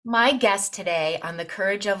My guest today on the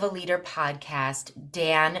Courage of a Leader podcast,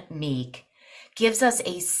 Dan Meek, gives us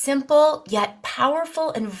a simple yet powerful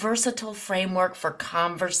and versatile framework for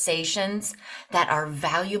conversations that are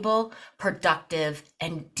valuable, productive,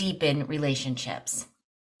 and deepen relationships.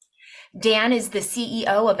 Dan is the CEO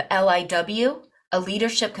of LIW, a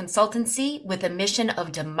leadership consultancy with a mission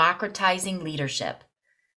of democratizing leadership.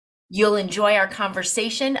 You'll enjoy our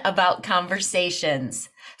conversation about conversations.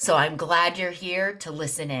 So I'm glad you're here to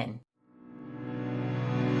listen in.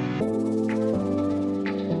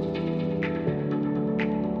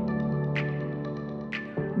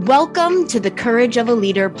 Welcome to the Courage of a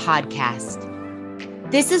Leader podcast.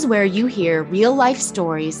 This is where you hear real life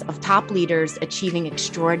stories of top leaders achieving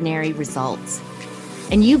extraordinary results.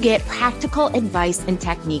 And you get practical advice and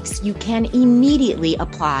techniques you can immediately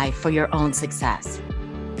apply for your own success.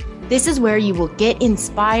 This is where you will get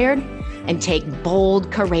inspired and take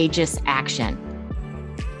bold, courageous action.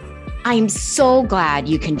 I'm so glad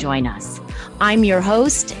you can join us. I'm your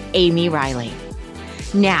host, Amy Riley.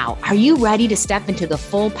 Now, are you ready to step into the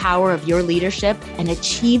full power of your leadership and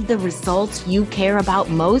achieve the results you care about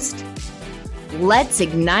most? Let's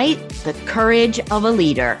ignite the courage of a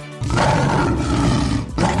leader.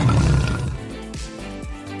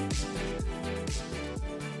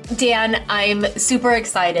 Dan, I'm super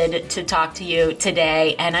excited to talk to you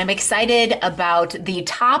today, and I'm excited about the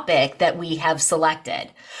topic that we have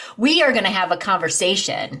selected. We are going to have a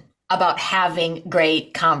conversation about having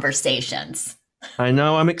great conversations. I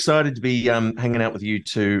know. I'm excited to be hanging out with you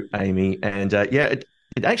too, Amy. And it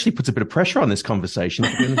actually puts a bit of pressure on this conversation.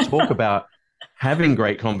 If we're going to talk about having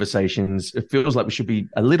great conversations, it feels like we should be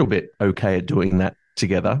a little bit okay at doing that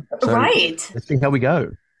together. So Right. let's see how we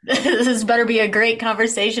go. This better be a great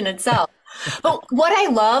conversation itself. But what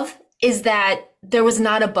I love is that there was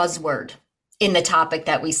not a buzzword in the topic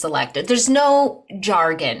that we selected. There's no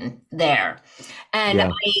jargon there. And Yeah.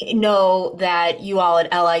 I know that you all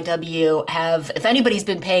at LIW have, if anybody's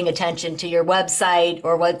been paying attention to your website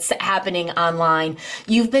or what's happening online,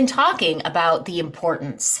 you've been talking about the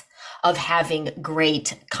importance of having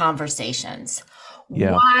great conversations.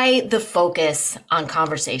 Yeah. Why the focus on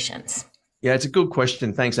conversations? Yeah, it's a good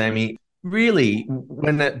question. Thanks, Amy. Really,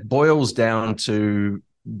 when it boils down to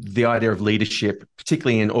the idea of leadership,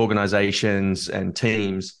 particularly in organizations and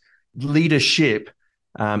teams, leadership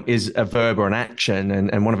is a verb or an action.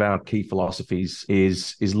 And one of our key philosophies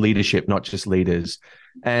is leadership, not just leaders.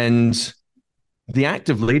 And the act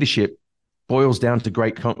of leadership boils down to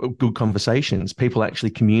good conversations, people actually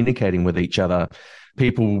communicating with each other,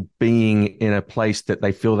 people being in a place that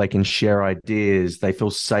they feel they can share ideas, they feel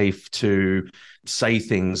safe to say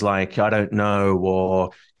things like, I don't know,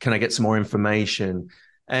 or can I get some more information?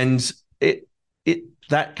 And it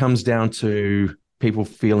that comes down to people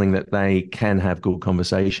feeling that they can have good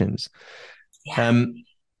conversations. Yeah.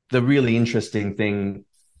 The really interesting thing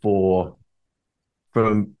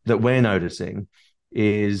from that we're noticing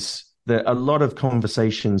is that a lot of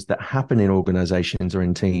conversations that happen in organizations or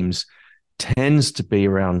in teams tends to be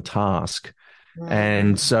around task.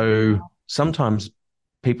 And so sometimes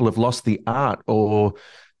people have lost the art or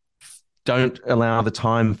don't allow the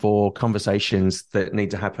time for conversations that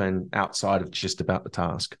need to happen outside of just about the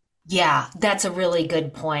task. Yeah, that's a really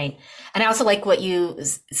good point. And I also like what you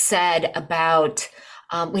said about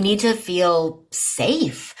we need to feel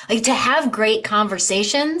safe, like to have great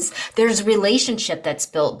conversations. There's relationship that's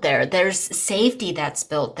built there. There's safety that's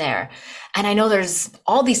built there. And I know there's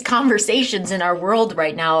all these conversations in our world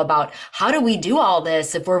right now about how do we do all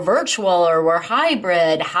this if we're virtual or we're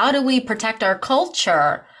hybrid? How do we protect our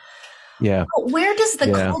culture? Yeah. Where does the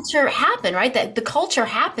Yeah. culture happen, right? That the culture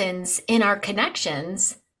happens in our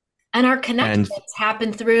connections, and our And connections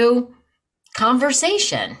happen through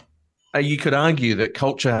conversation. you could argue that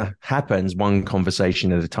culture happens one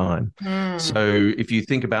conversation at a time. Mm, So if you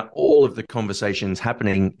think about all of the conversations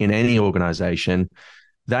happening in any organization,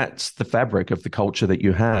 that's the fabric of the culture that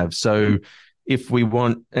you have. So if we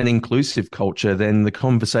want an inclusive culture, then the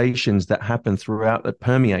conversations that happen throughout, that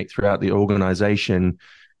permeate throughout the organization,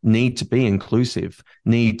 need to be inclusive,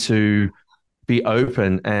 need to be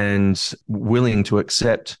open and willing to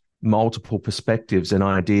accept multiple perspectives and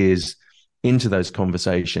ideas into those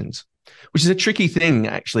conversations, which is a tricky thing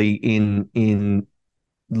actually in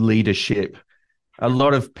leadership. A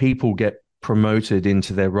lot of people get promoted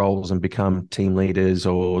into their roles and become team leaders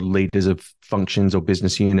or leaders of functions or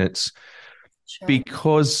business units sure.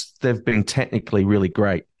 because they've been technically really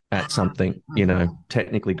great at something, Mhm,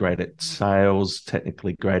 technically great at sales,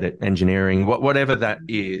 technically great at engineering, whatever that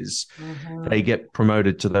is, they mhm. get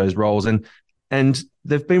promoted to those roles, and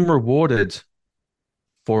they've been rewarded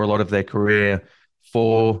for a lot of their career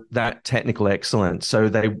for that technical excellence. So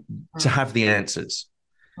to have the answers.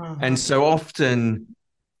 And so often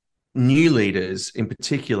new leaders in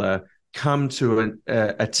particular come to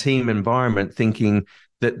a team environment thinking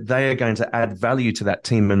that they are going to add value to that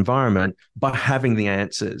team environment by having the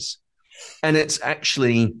answers. And it's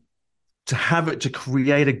actually to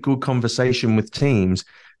create a good conversation with teams.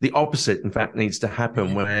 The opposite, in fact, needs to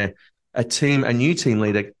happen, where a new team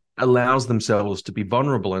leader allows themselves to be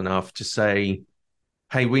vulnerable enough to say,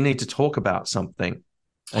 hey, we need to talk about something.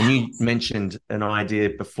 And you mentioned an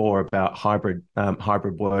idea before about hybrid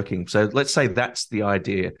working. So let's say that's the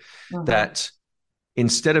idea, that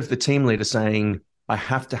instead of the team leader saying, I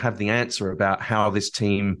have to have the answer about how this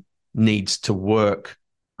team needs to work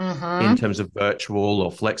in terms of virtual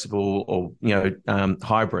or flexible or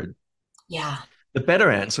hybrid. Yeah. The better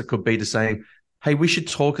answer could be to say, hey, we should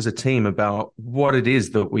talk as a team about what it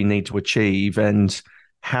is that we need to achieve and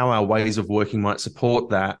how our ways of working might support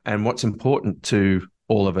that and what's important to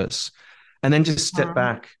all of us. And then just step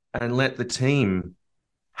back and let the team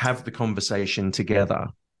have the conversation together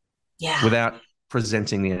without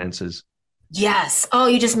presenting the answers. Yes. Oh,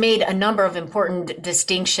 you just made a number of important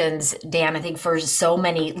distinctions, Dan. I think for so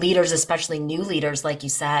many leaders, especially new leaders, like you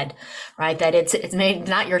said, right, that it's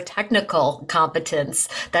not your technical competence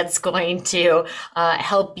that's going to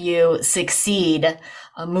help you succeed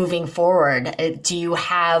moving forward. Do you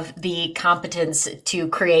have the competence to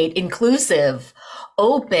create inclusive,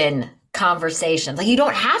 open conversations? Like, you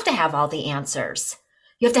don't have to have all the answers.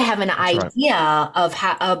 You have to have an idea of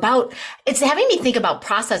it's having me think about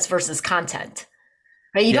process versus content,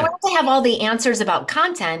 right? You don't have to have all the answers about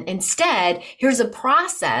content. Instead, here's a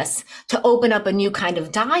process to open up a new kind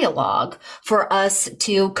of dialogue for us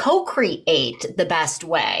to co-create the best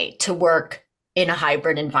way to work in a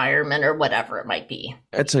hybrid environment or whatever it might be.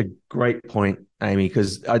 That's a great point, Amy,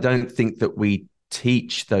 because I don't think that we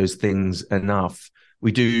teach those things enough.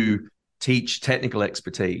 We do teach technical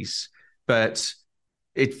expertise, but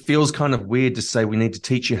it feels kind of weird to say we need to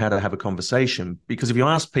teach you how to have a conversation, because if you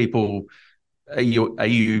ask people, are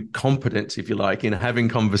you competent, if you like, in having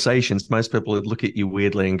conversations, most people would look at you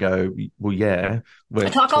weirdly and go, well, yeah, I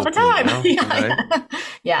talk all the time. Now,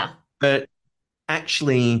 Yeah. But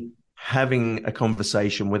actually having a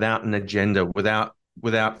conversation without an agenda,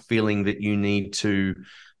 without feeling that you need to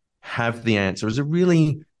have the answer is a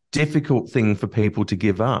really difficult thing for people to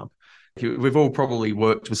give up. We've all probably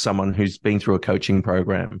worked with someone who's been through a coaching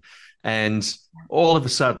program, and all of a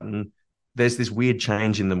sudden there's this weird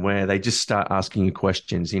change in them where they just start asking you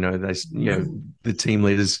questions. The team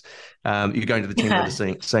leaders, you're going to the team leader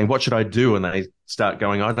saying, what should I do? And they start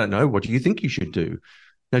going, I don't know. What do you think you should do?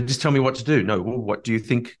 No, just tell me what to do. No, well, what do you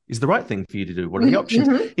think is the right thing for you to do? What are the options?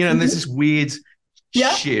 And there's this weird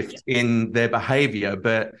shift in their behavior,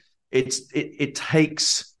 but it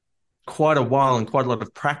takes quite a while and quite a lot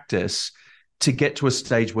of practice to get to a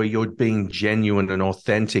stage where you're being genuine and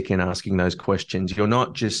authentic in asking those questions. You're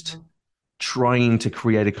not just trying to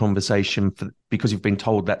create a conversation because you've been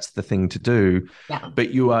told that's the thing to do, but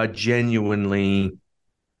you are genuinely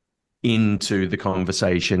into the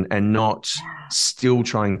conversation and not still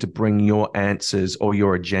trying to bring your answers or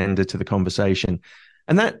your agenda to the conversation.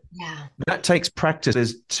 And that takes practice.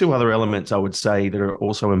 There's two other elements I would say that are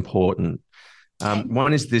also important.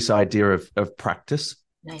 One is this idea of practice.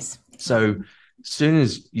 Nice. So as soon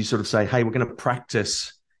as you sort of say, hey, we're going to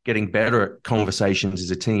practice getting better at conversations as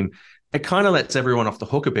a team, it kind of lets everyone off the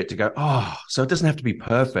hook a bit to go, oh, so it doesn't have to be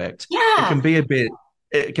perfect. Yeah. It can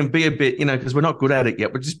be a bit, because we're not good at it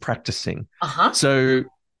yet. We're just practicing. So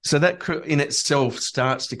that in itself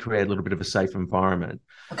starts to create a little bit of a safe environment.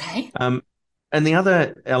 Okay. And the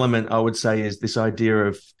other element I would say is this idea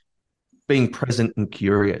of being present and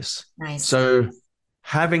curious. Nice. So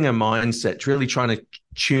having a mindset, really trying to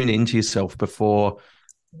tune into yourself before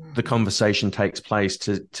the conversation takes place,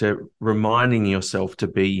 to reminding yourself to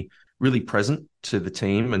be really present to the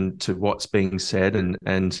team and to what's being said,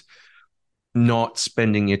 and not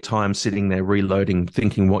spending your time sitting there reloading,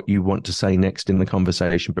 thinking what you want to say next in the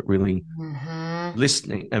conversation, but really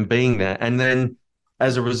listening and being there. And then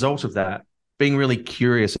as a result of that, being really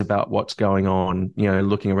curious about what's going on,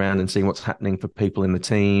 looking around and seeing what's happening for people in the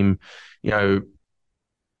team,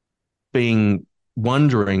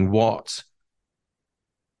 wondering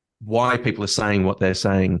why people are saying what they're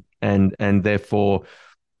saying, and therefore,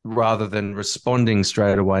 rather than responding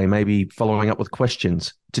straight away, maybe following up with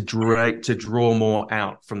questions to draw more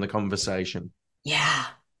out from the conversation. Yeah.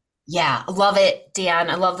 Yeah. I love it, Dan.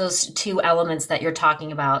 I love those two elements that you're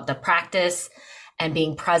talking about, the practice and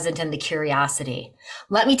being present in the curiosity.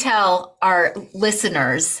 Let me tell our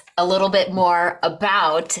listeners a little bit more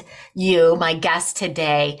about you, my guest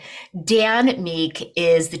today. Dan Meek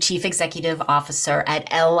is the Chief Executive Officer at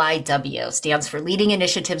LIW, stands for Leading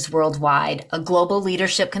Initiatives Worldwide, a global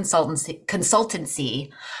leadership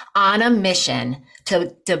consultancy on a mission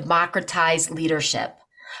to democratize leadership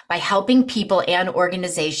by helping people and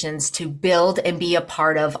organizations to build and be a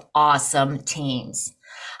part of awesome teams.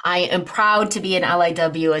 I am proud to be an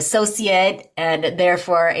LIW associate and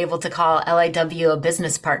therefore able to call LIW a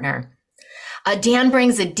business partner. Dan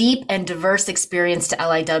brings a deep and diverse experience to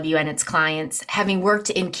LIW and its clients, having worked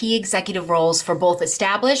in key executive roles for both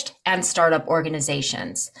established and startup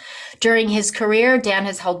organizations. During his career, Dan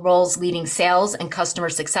has held roles leading sales and customer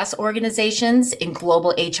success organizations in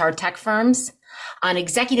global HR tech firms, on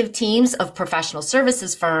executive teams of professional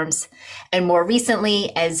services firms, and more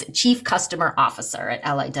recently as Chief Customer Officer at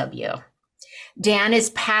LIW. Dan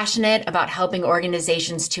is passionate about helping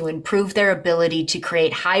organizations to improve their ability to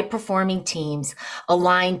create high-performing teams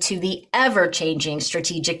aligned to the ever-changing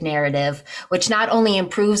strategic narrative, which not only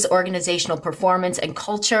improves organizational performance and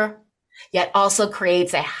culture, yet also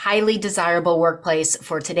creates a highly desirable workplace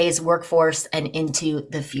for today's workforce and into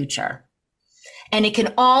the future. And it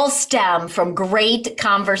can all stem from great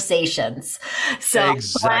conversations. So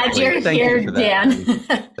glad you're here, Dan.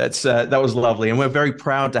 That was lovely, and we're very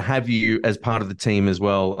proud to have you as part of the team as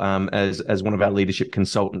well, as one of our leadership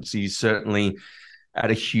consultants. You certainly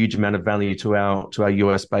add a huge amount of value to our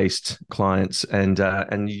US based clients, and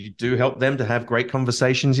you do help them to have great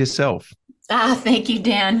conversations yourself. Thank you,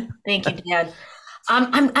 Dan. Thank you, Dan.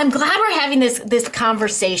 I'm glad we're having this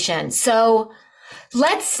conversation. So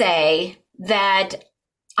let's say that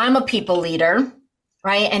I'm a people leader,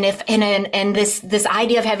 right? And this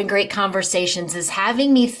idea of having great conversations is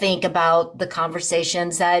having me think about the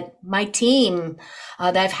conversations that my team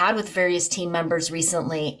that I've had with various team members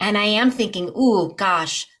recently, and I am thinking, ooh,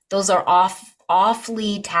 gosh, those are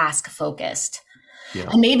awfully task focused,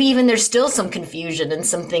 and maybe even there's still some confusion and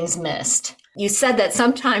some things missed. You said that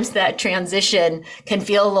sometimes that transition can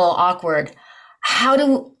feel a little awkward. How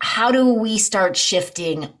do we start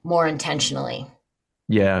shifting more intentionally?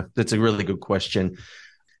 Yeah, that's a really good question.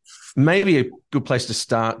 Maybe a good place to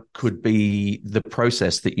start could be the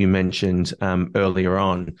process that you mentioned earlier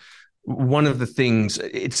on. One of the things,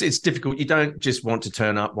 it's difficult. You don't just want to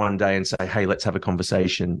turn up one day and say, hey, let's have a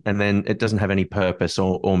conversation, and then it doesn't have any purpose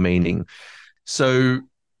or meaning. So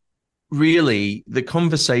really, the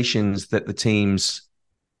conversations that the teams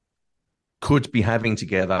could be having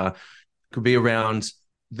together could be around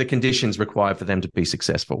the conditions required for them to be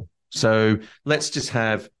successful. So let's just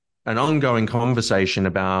have an ongoing conversation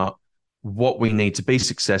about what we need to be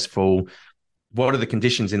successful, what are the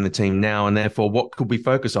conditions in the team now, and therefore what could we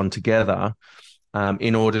focus on together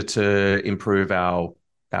in order to improve our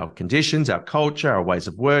conditions, our culture, our ways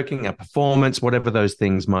of working, our performance, whatever those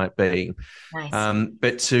things might be. Nice.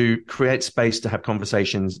 But to create space to have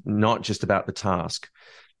conversations, not just about the task,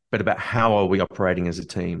 but about how are we operating as a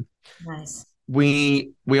team. Nice.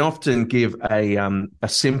 We often give a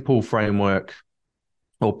simple framework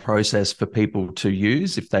or process for people to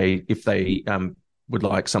use if they would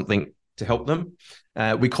like something to help them.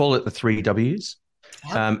 We call it the 3 Ws,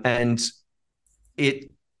 and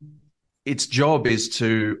its job is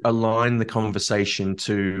to align the conversation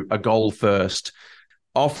to a goal first.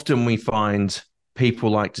 Often we find people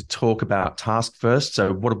like to talk about task first.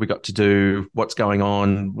 So what have we got to do? What's going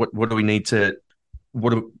on? What do we need to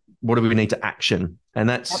action? And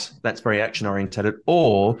that's very action oriented.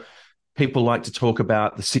 Or people like to talk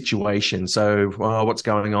about the situation. So what's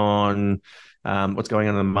going on? What's going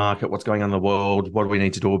on in the market? What's going on in the world? What do we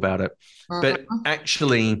need to do about it? But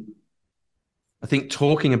actually, I think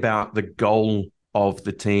talking about the goal of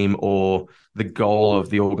the team or the goal of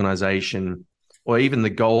the organization or even the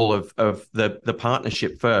goal of the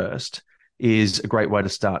partnership first is a great way to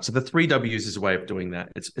start. So the 3 Ws is a way of doing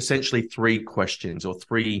that. It's essentially 3 questions or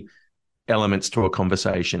 3 elements to a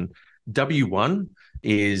conversation. W1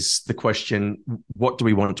 is the question, what do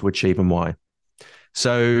we want to achieve and why?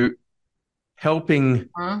 So helping,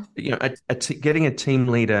 getting a team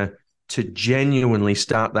leader to genuinely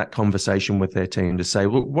start that conversation with their team to say,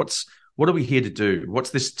 well, what are we here to do? What's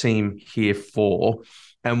this team here for?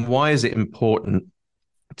 And why is it important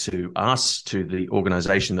to us, to the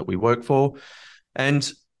organization that we work for? And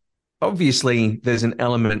obviously, there's an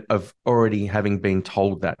element of already having been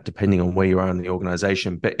told that, depending on where you are in the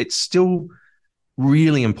organization, but it's still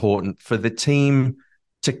really important for the team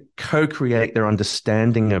to co-create their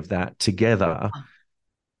understanding of that together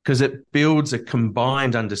because it builds a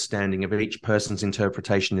combined understanding of each person's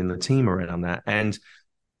interpretation in the team around that, and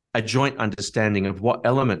a joint understanding of what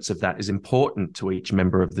elements of that is important to each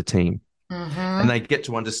member of the team. And they get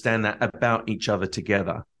to understand that about each other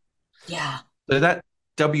together. Yeah. So that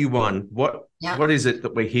W1, what is it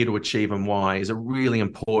that we're here to achieve and why, is a really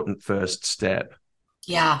important first step.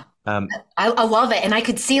 Yeah. I love it. And I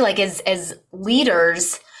could see, like, as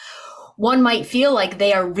leaders, one might feel like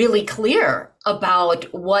they are really clear about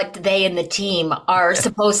what they and the team are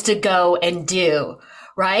supposed to go and do.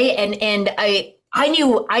 Right. And I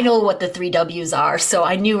know what the 3 W's are, so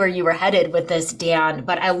I knew where you were headed with this, Dan,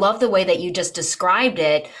 but I love the way that you just described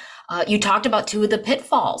it. You talked about 2 of the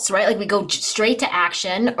pitfalls, right? Like, we go straight to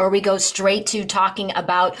action, or we go straight to talking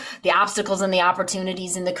about the obstacles and the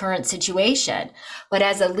opportunities in the current situation. But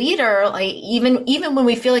as a leader, like, even when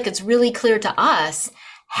we feel like it's really clear to us,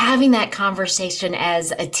 having that conversation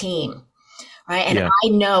as a team, right? And I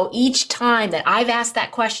know each time that I've asked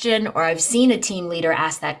that question, or I've seen a team leader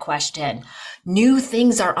ask that question, new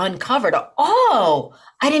things are uncovered. Oh,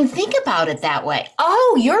 I didn't think about it that way.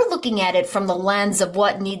 Oh, you're looking at it from the lens of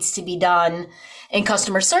what needs to be done in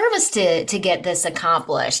customer service to get this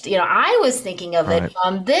accomplished. I was thinking of it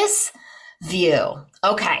from this view.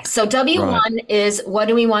 Okay, so W1 is, what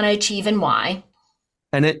do we want to achieve and why?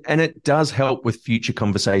 And it does help with future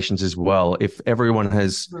conversations as well. If everyone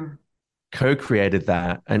has co-created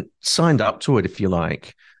that and signed up to it, if you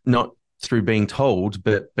like, not through being told,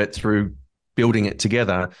 but through building it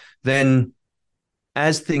together, then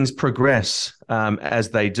as things progress,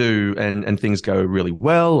 as they do, and things go really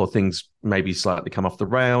well, or things maybe slightly come off the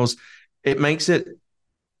rails, it makes it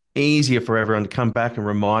easier for everyone to come back and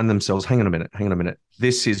remind themselves, hang on a minute,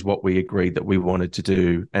 this is what we agreed that we wanted to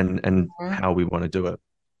do, and how we want to do it.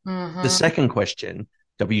 The second question,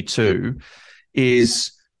 W2,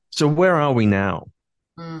 is, so where are we now?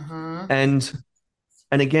 And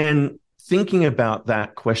again, thinking about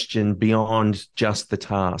that question beyond just the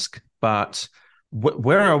task, but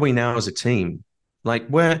where are we now as a team? Like,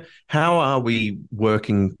 how are we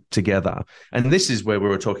working together? And this is where we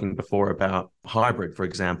were talking before about hybrid, for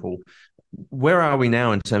example. Where are we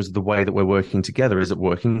now in terms of the way that we're working together? Is it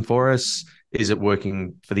working for us? Is it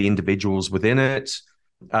working for the individuals within it?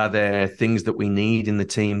 Are there things that we need in the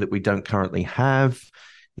team that we don't currently have?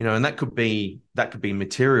 And that could be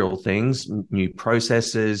material things, new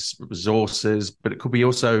processes, resources, but it could be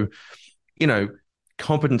also,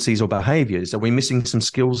 competencies or behaviors. Are we missing some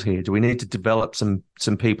skills here? Do we need to develop some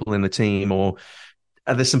people in the team, or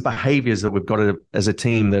are there some behaviors that we've got as a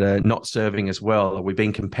team that are not serving us well? Are we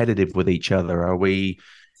being competitive with each other? Are we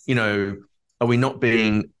not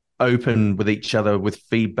being open with each other with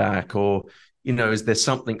feedback? Or, is there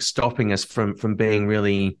something stopping us from being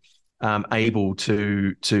really able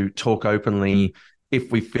to talk openly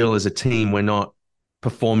if we feel as a team we're not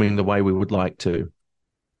performing the way we would like to?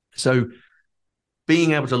 So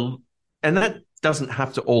being able to, and that doesn't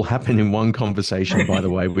have to all happen in one conversation, by the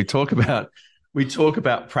way. We talk about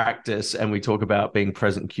practice, and we talk about being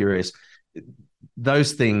present and curious.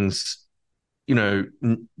 Those things,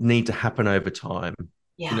 need to happen over time.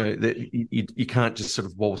 That you can't just sort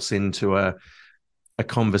of waltz into a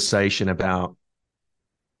conversation about,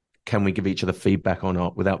 can we give each other feedback or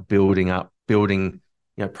not, without building,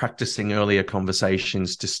 practicing earlier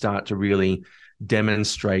conversations to start to really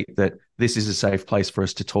demonstrate that this is a safe place for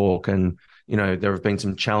us to talk. And, there have been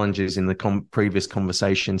some challenges in the previous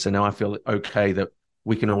conversation. So now I feel okay that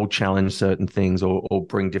we can all challenge certain things or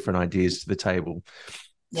bring different ideas to the table.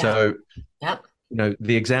 Yeah. So,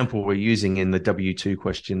 the example we're using in the W2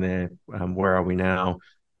 question there, where are we now?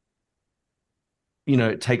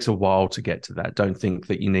 It takes a while to get to that. Don't think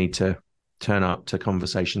that you need to turn up to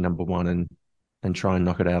conversation number 1 and try and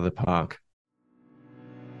knock it out of the park.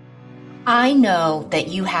 I know that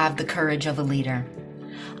you have the courage of a leader.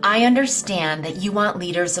 I understand that you want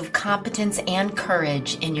leaders of competence and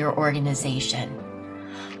courage in your organization.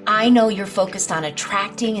 I know you're focused on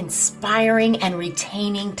attracting, inspiring, and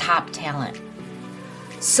retaining top talent.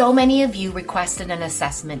 So many of you requested an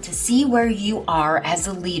assessment to see where you are as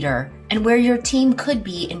a leader and where your team could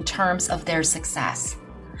be in terms of their success.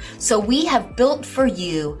 So we have built for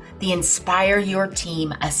you the Inspire Your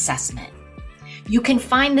Team assessment. You can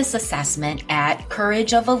find this assessment at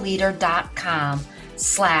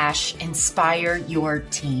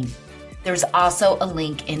courageofaleader.com/inspireyourteam. There's also a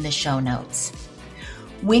link in the show notes.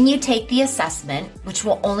 When you take the assessment, which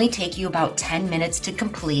will only take you about 10 minutes to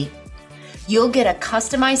complete, you'll get a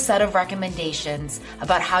customized set of recommendations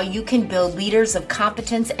about how you can build leaders of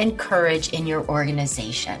competence and courage in your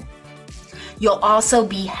organization. You'll also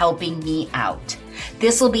be helping me out.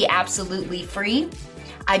 This will be absolutely free.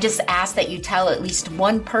 I just ask that you tell at least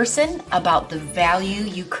one person about the value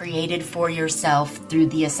you created for yourself through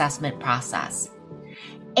the assessment process.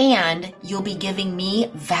 And you'll be giving me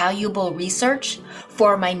valuable research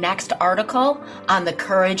for my next article on the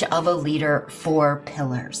courage of a leader 4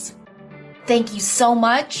 pillars. Thank you so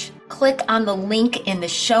much. Click on the link in the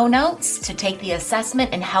show notes to take the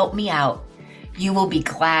assessment and help me out. You will be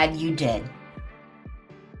glad you did.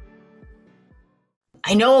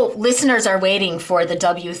 I know listeners are waiting for the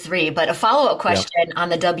W3, but a follow-up question on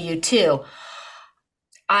the W2.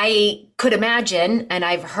 I could imagine, and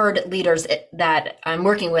I've heard leaders that I'm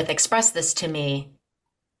working with express this to me.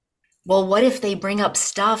 Well, what if they bring up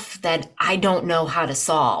stuff that I don't know how to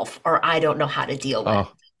solve or I don't know how to deal with?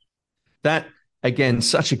 That, again,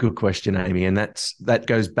 such a good question, Amy. And that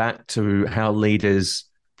goes back to how leaders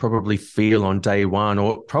probably feel on day one,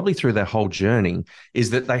 or probably through their whole journey, is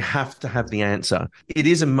that they have to have the answer. It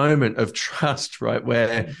is a moment of trust, right?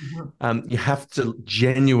 Where you have to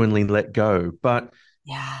genuinely let go. But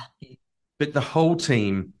the whole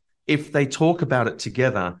team, if they talk about it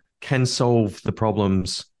together, can solve the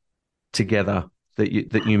problems together that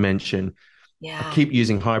you mentioned. I keep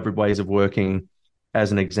using hybrid ways of working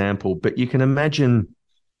as an example, but you can imagine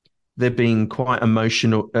there being quite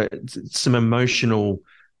emotional, some emotional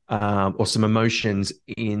or some emotions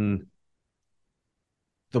in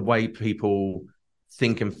the way people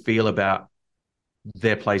think and feel about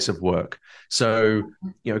their place of work. So,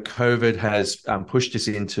 COVID has pushed us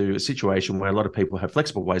into a situation where a lot of people have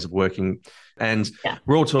flexible ways of working, and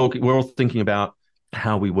we're all thinking about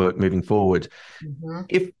how we work moving forward.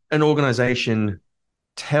 If an organization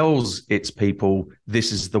tells its people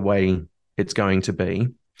this is the way it's going to be,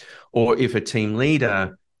 or if a team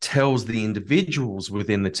leader tells the individuals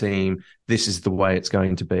within the team this is the way it's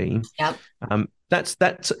going to be, that's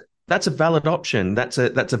a valid option. That's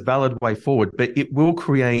a valid way forward, but it will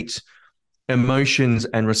create emotions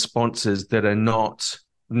and responses that are not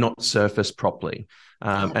surfaced properly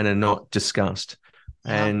and are not discussed.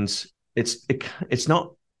 And it's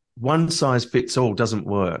not one size fits all, doesn't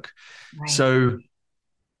work. So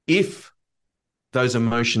if those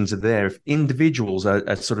emotions are there, if individuals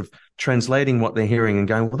are sort of translating what they're hearing and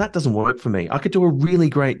going, well, that doesn't work for me. I could do a really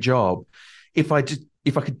great job if I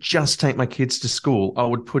could just take my kids to school. I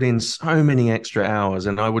would put in so many extra hours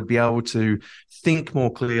and I would be able to think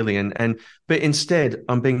more clearly. But instead,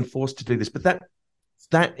 I'm being forced to do this. But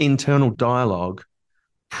that internal dialogue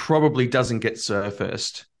probably doesn't get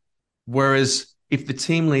surfaced. Whereas if the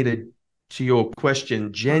team leader, to your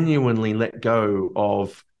question, genuinely let go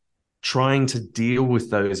of trying to deal with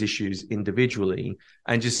those issues individually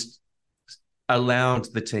and just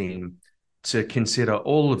allowed the team to consider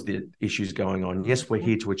all of the issues going on. Yes, we're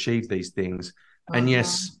here to achieve these things. And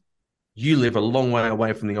yes, you live a long way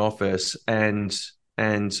away from the office, and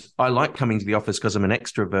I like coming to the office because I'm an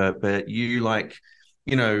extrovert, but you like,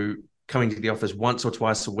 coming to the office once or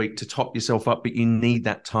twice a week to top yourself up, but you need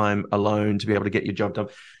that time alone to be able to get your job done.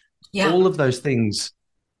 All of those things,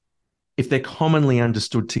 if they're commonly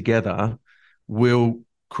understood together, will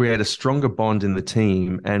create a stronger bond in the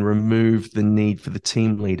team and remove the need for the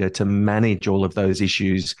team leader to manage all of those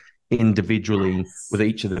issues individually with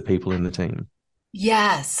each of the people in the team.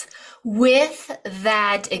 Yes. With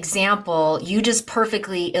that example, you just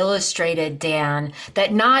perfectly illustrated, Dan,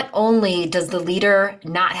 that not only does the leader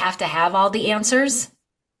not have to have all the answers,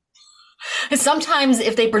 sometimes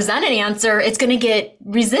if they present an answer, it's going to get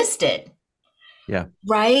resisted. Yeah.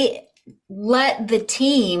 Right? Let the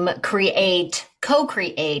team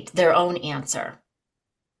co-create their own answer.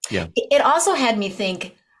 Yeah. It also had me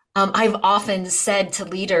think, I've often said to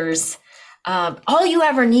leaders, all you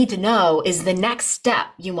ever need to know is the next step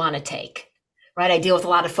you want to take, right? I deal with a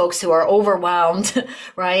lot of folks who are overwhelmed,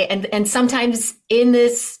 right? And sometimes in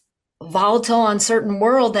this volatile, uncertain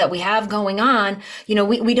world that we have going on,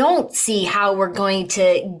 we don't see how we're going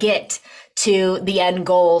to get to the end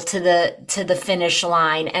goal, to the finish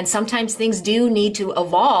line. And sometimes things do need to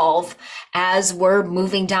evolve as we're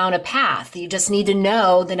moving down a path. You just need to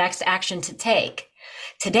know the next action to take.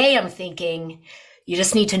 Today, I'm thinking you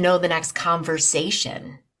just need to know the next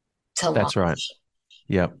conversation to launch. That's right.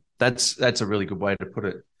 Yeah, that's a really good way to put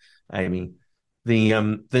it, Amy.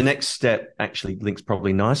 The next step actually links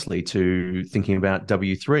probably nicely to thinking about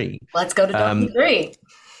W3. Let's go to W3.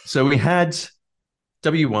 So we had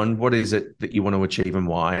W1, what is it that you want to achieve and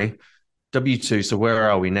why? W2, so where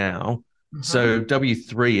are we now? So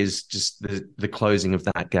W3 is just the closing of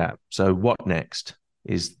that gap. So what next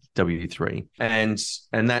is W3? And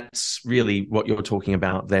that's really what you're talking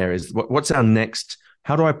about there is what's our next,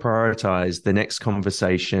 how do I prioritize the next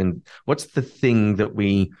conversation? What's the thing that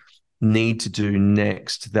we need to do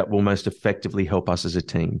next that will most effectively help us as a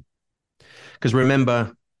team? Because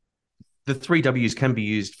remember, the three W's can be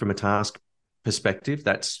used from a task perspective.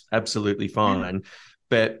 That's absolutely fine.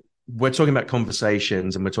 But we're talking about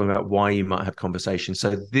conversations, and we're talking about why you might have conversations.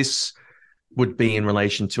 So this would be in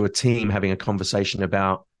relation to a team having a conversation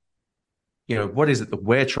about, what is it that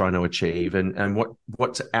we're trying to achieve, and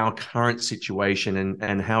what's our current situation,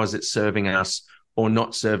 and how is it serving us or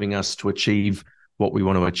not serving us to achieve what we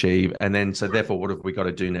want to achieve. And then, so therefore, what have we got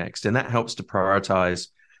to do next? And that helps to prioritize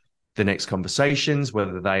the next conversations,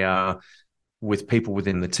 whether they are with people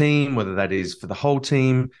within the team, whether that is for the whole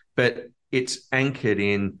team, but it's anchored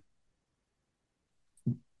in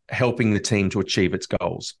helping the team to achieve its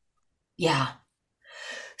goals. Yeah.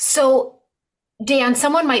 So, Dan,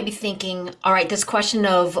 someone might be thinking, all right, this question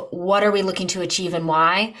of what are we looking to achieve and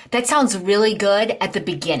why, that sounds really good at the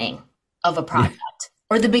beginning of a project.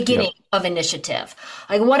 Or the beginning of initiative.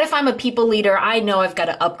 Like, what if I'm a people leader? I know I've got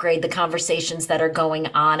to upgrade the conversations that are going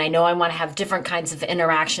on. I know I want to have different kinds of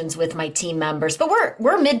interactions with my team members, but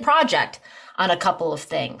we're mid-project on a couple of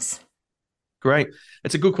things. Great.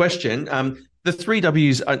 It's a good question. The three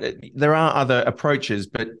W's, there are other approaches,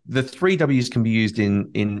 but the three W's can be used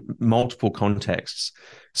in multiple contexts.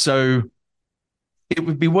 So it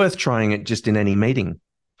would be worth trying it just in any meeting.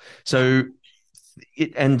 So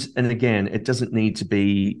and again, it doesn't need to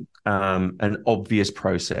be an obvious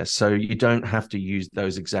process. So you don't have to use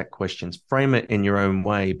those exact questions. Frame it in your own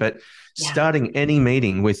way, but starting any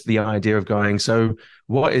meeting with the idea of going, so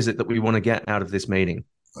what is it that we want to get out of this meeting?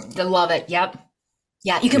 I love it. Yep.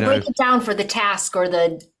 Yeah. You can break it down for the task or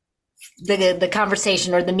the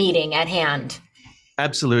conversation or the meeting at hand.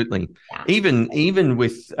 Absolutely. Yeah. Even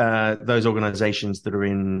with those organizations that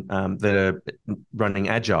are running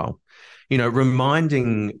agile,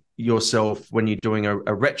 reminding yourself when you're doing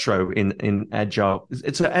a retro in agile.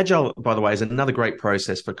 Agile, by the way, is another great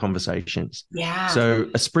process for conversations. Yeah. So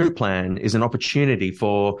a sprint plan is an opportunity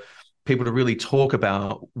for people to really talk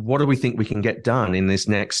about what do we think we can get done in this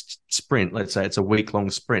next sprint. Let's say it's a week-long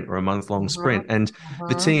sprint or a month-long sprint, and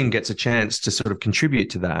the team gets a chance to sort of contribute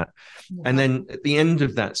to that. And then at the end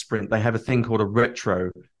of that sprint, they have a thing called a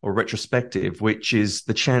retro or retrospective, which is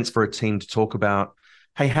the chance for a team to talk about,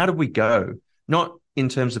 hey, how did we go? Not in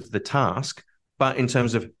terms of the task, but in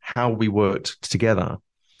terms of how we worked together.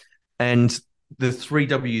 And the three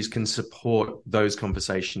W's can support those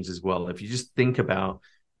conversations as well. If you just think about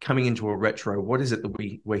coming into a retro, what is it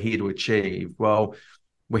that we're here to achieve? Well,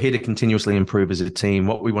 we're here to continuously improve as a team.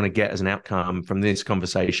 What we want to get as an outcome from this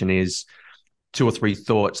conversation is 2 or 3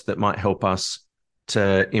 thoughts that might help us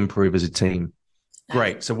to improve as a team.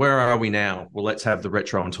 Great. So where are we now? Well, let's have the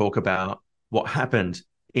retro and talk about what happened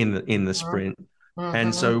in the sprint.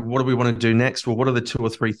 And so what do we want to do next? Well, what are the 2 or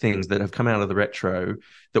 3 things that have come out of the retro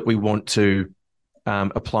that we want to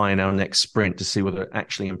apply in our next sprint to see whether it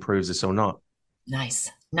actually improves us or not? Nice.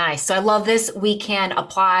 So I love this. We can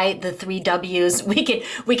apply the 3 W's. We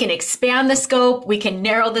can expand the scope. We can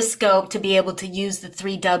narrow the scope to be able to use the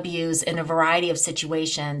 3 W's in a variety of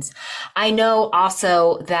situations. I know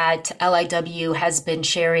also that LIW has been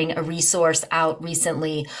sharing a resource out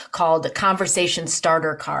recently called Conversation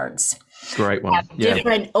Starter Cards. Great one.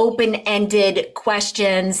 Different open-ended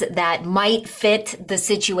questions that might fit the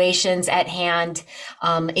situations at hand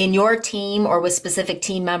in your team or with specific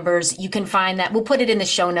team members. You can find that. We'll put it in the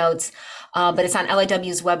show notes, but it's on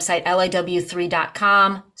LIW's website,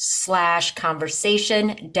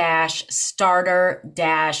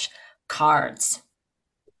 liw3.com/conversation-starter-cards.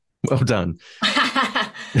 Well done.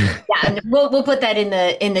 And we'll put that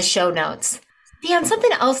in the show notes. Dan,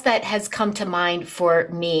 something else that has come to mind for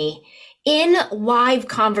me in live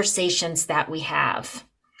conversations that we have,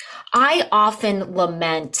 I often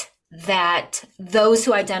lament that those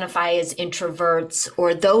who identify as introverts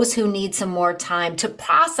or those who need some more time to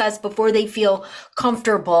process before they feel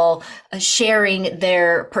comfortable sharing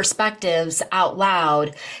their perspectives out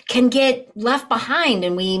loud can get left behind,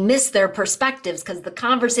 and we miss their perspectives because the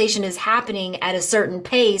conversation is happening at a certain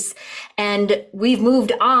pace and we've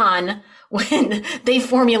moved on when they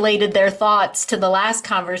formulated their thoughts to the last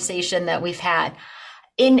conversation that we've had.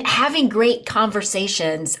 In having great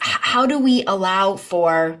conversations, how do we allow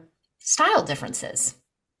for style differences?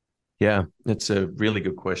 Yeah, that's a really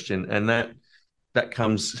good question. And that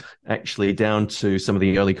comes actually down to some of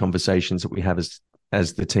the early conversations that we have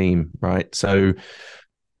as the team, right? So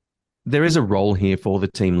there is a role here for the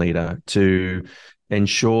team leader to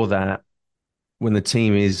ensure that when the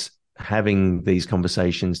team is having these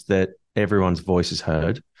conversations, that everyone's voice is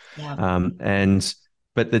heard. Yeah.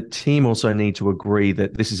 But the team also need to agree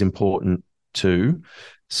that this is important too,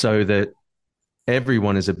 so that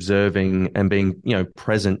everyone is observing and being,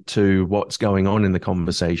 present to what's going on in the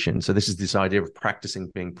conversation. So this idea of practicing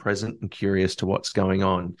being present and curious to what's going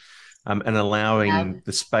on, and allowing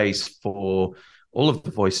the space for all of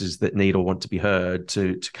the voices that need or want to be heard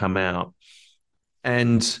to come out.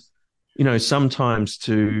 And, sometimes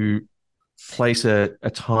to place a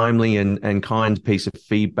timely and kind piece of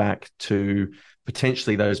feedback to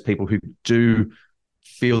potentially those people who do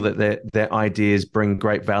feel that their ideas bring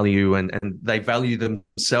great value, and they value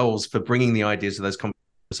themselves for bringing the ideas to those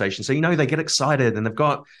conversations. So, they get excited and they've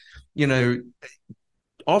got,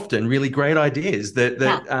 often really great ideas that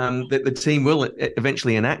the team will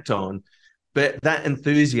eventually enact on. But that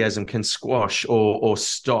enthusiasm can squash or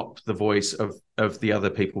stop the voice of the other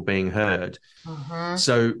people being heard.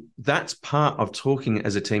 So that's part of talking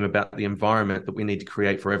as a team about the environment that we need to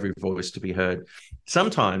create for every voice to be heard.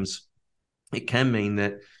 Sometimes it can mean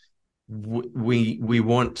that we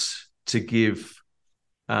want to give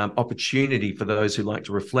opportunity for those who like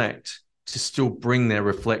to reflect to still bring their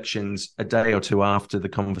reflections a day or two after the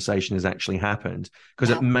conversation has actually happened,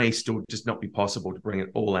 because it may still just not be possible to bring it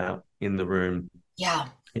all out in the room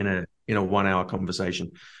in a 1 hour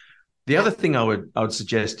conversation. The other thing I would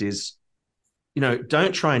suggest is,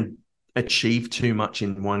 don't try and achieve too much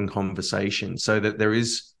in one conversation, so that there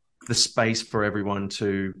is the space for everyone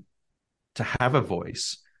to have a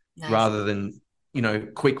voice, rather than,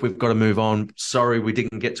 quick, we've got to move on. Sorry, we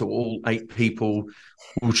didn't get to all 8 people.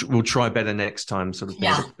 We'll try better next time, sort of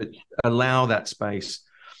thing. But allow that space.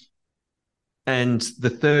 And the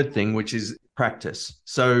third thing, which is practice.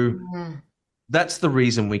 So that's the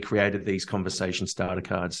reason we created these conversation starter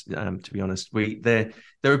cards. To be honest, they're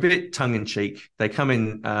a bit tongue in cheek. They come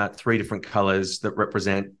in 3 different colors that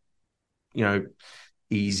represent,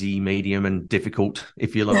 easy, medium, and difficult,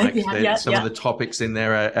 if you like. Some of the topics in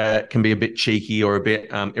there can be a bit cheeky or a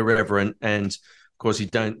bit irreverent, and of course you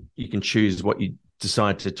can choose what you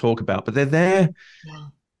decide to talk about, but they're there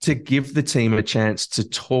to give the team a chance to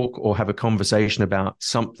talk or have a conversation about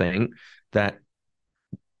something that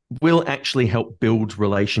will actually help build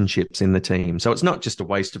relationships in the team. So it's not just a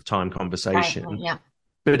waste of time conversation.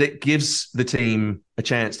 But it gives the team a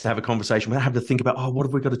chance to have a conversation without having to think about, what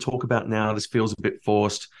have we got to talk about now? This feels a bit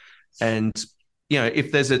forced. And,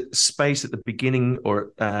 if there's a space at the beginning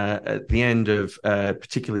or at the end of a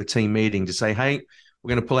particular team meeting to say, hey, we're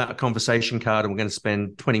going to pull out a conversation card and we're going to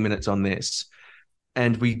spend 20 minutes on this.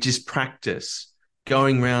 And we just practice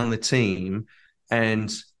going around the team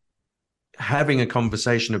and having a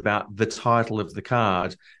conversation about the title of the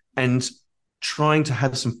card, and trying to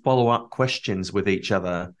have some follow-up questions with each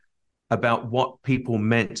other about what people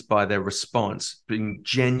meant by their response, being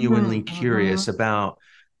genuinely curious about,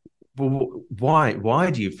 well,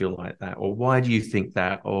 why do you feel like that? Or why do you think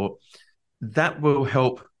that? Or that will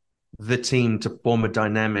help the team to form a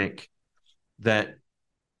dynamic that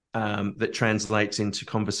translates into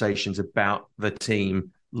conversations about the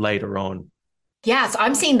team later on. Yes,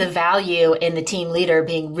 I'm seeing the value in the team leader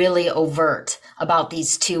being really overt about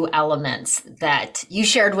these 2 elements that you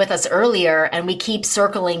shared with us earlier, and we keep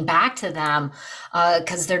circling back to them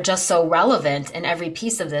because they're just so relevant in every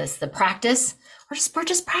piece of this. The practice, we're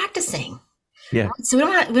just practicing. Yeah. So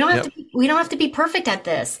we don't have to be perfect at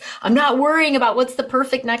this. I'm not worrying about what's the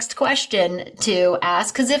perfect next question to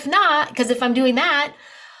ask, because if I'm doing that,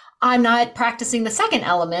 I'm not practicing the second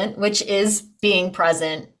element, which is being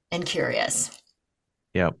present and curious.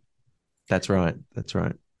 Yeah, that's right.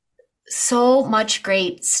 So much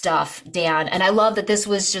great stuff, Dan. And I love that it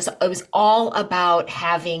was all about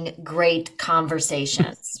having great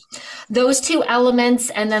conversations. Those 2 elements.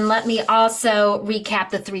 And then let me also recap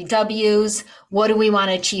the 3 W's. What do we want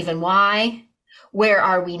to achieve and why? Where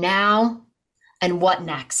are we now? And what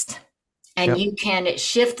next? And you can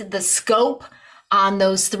shift the scope on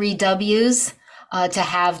those 3 W's to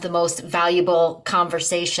have the most valuable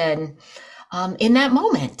conversation in that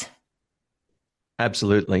moment.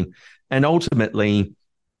 Absolutely. And ultimately,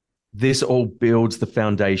 this all builds the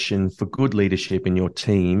foundation for good leadership in your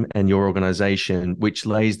team and your organization, which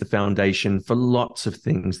lays the foundation for lots of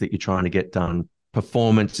things that you're trying to get done.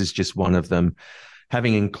 Performance is just one of them.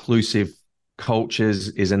 Having inclusive cultures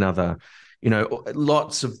is another.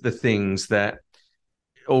 Lots of the things that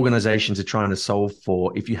organizations are trying to solve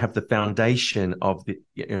for, if you have the foundation of the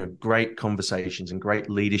great conversations and great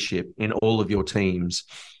leadership in all of your teams,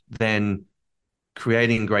 then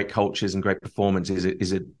creating great cultures and great performance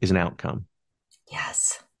is an outcome.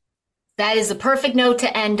 Yes. That is a perfect note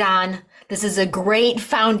to end on. This is a great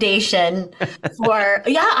foundation for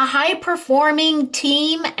a high performing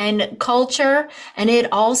team and culture. And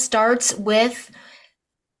it all starts with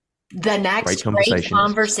the next great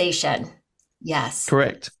conversation. Yes.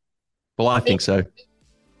 Correct. Well, I think so.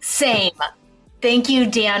 Same. Thank you,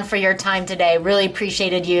 Dan, for your time today. Really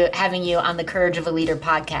appreciated having you on the Courage of a Leader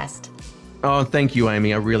podcast. Oh, thank you,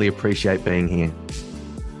 Amy. I really appreciate being here.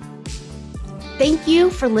 Thank you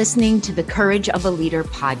for listening to the Courage of a Leader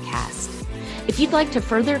podcast. If you'd like to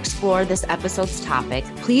further explore this episode's topic,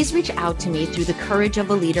 please reach out to me through the Courage of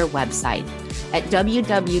a Leader website at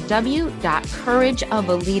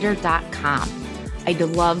www.courageofaleader.com. I'd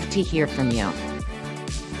love to hear from you.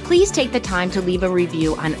 Please take the time to leave a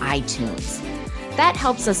review on iTunes. That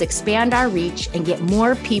helps us expand our reach and get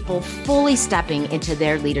more people fully stepping into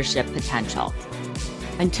their leadership potential.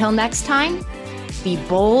 Until next time, be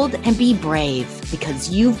bold and be brave because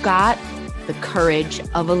you've got the courage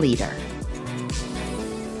of a leader.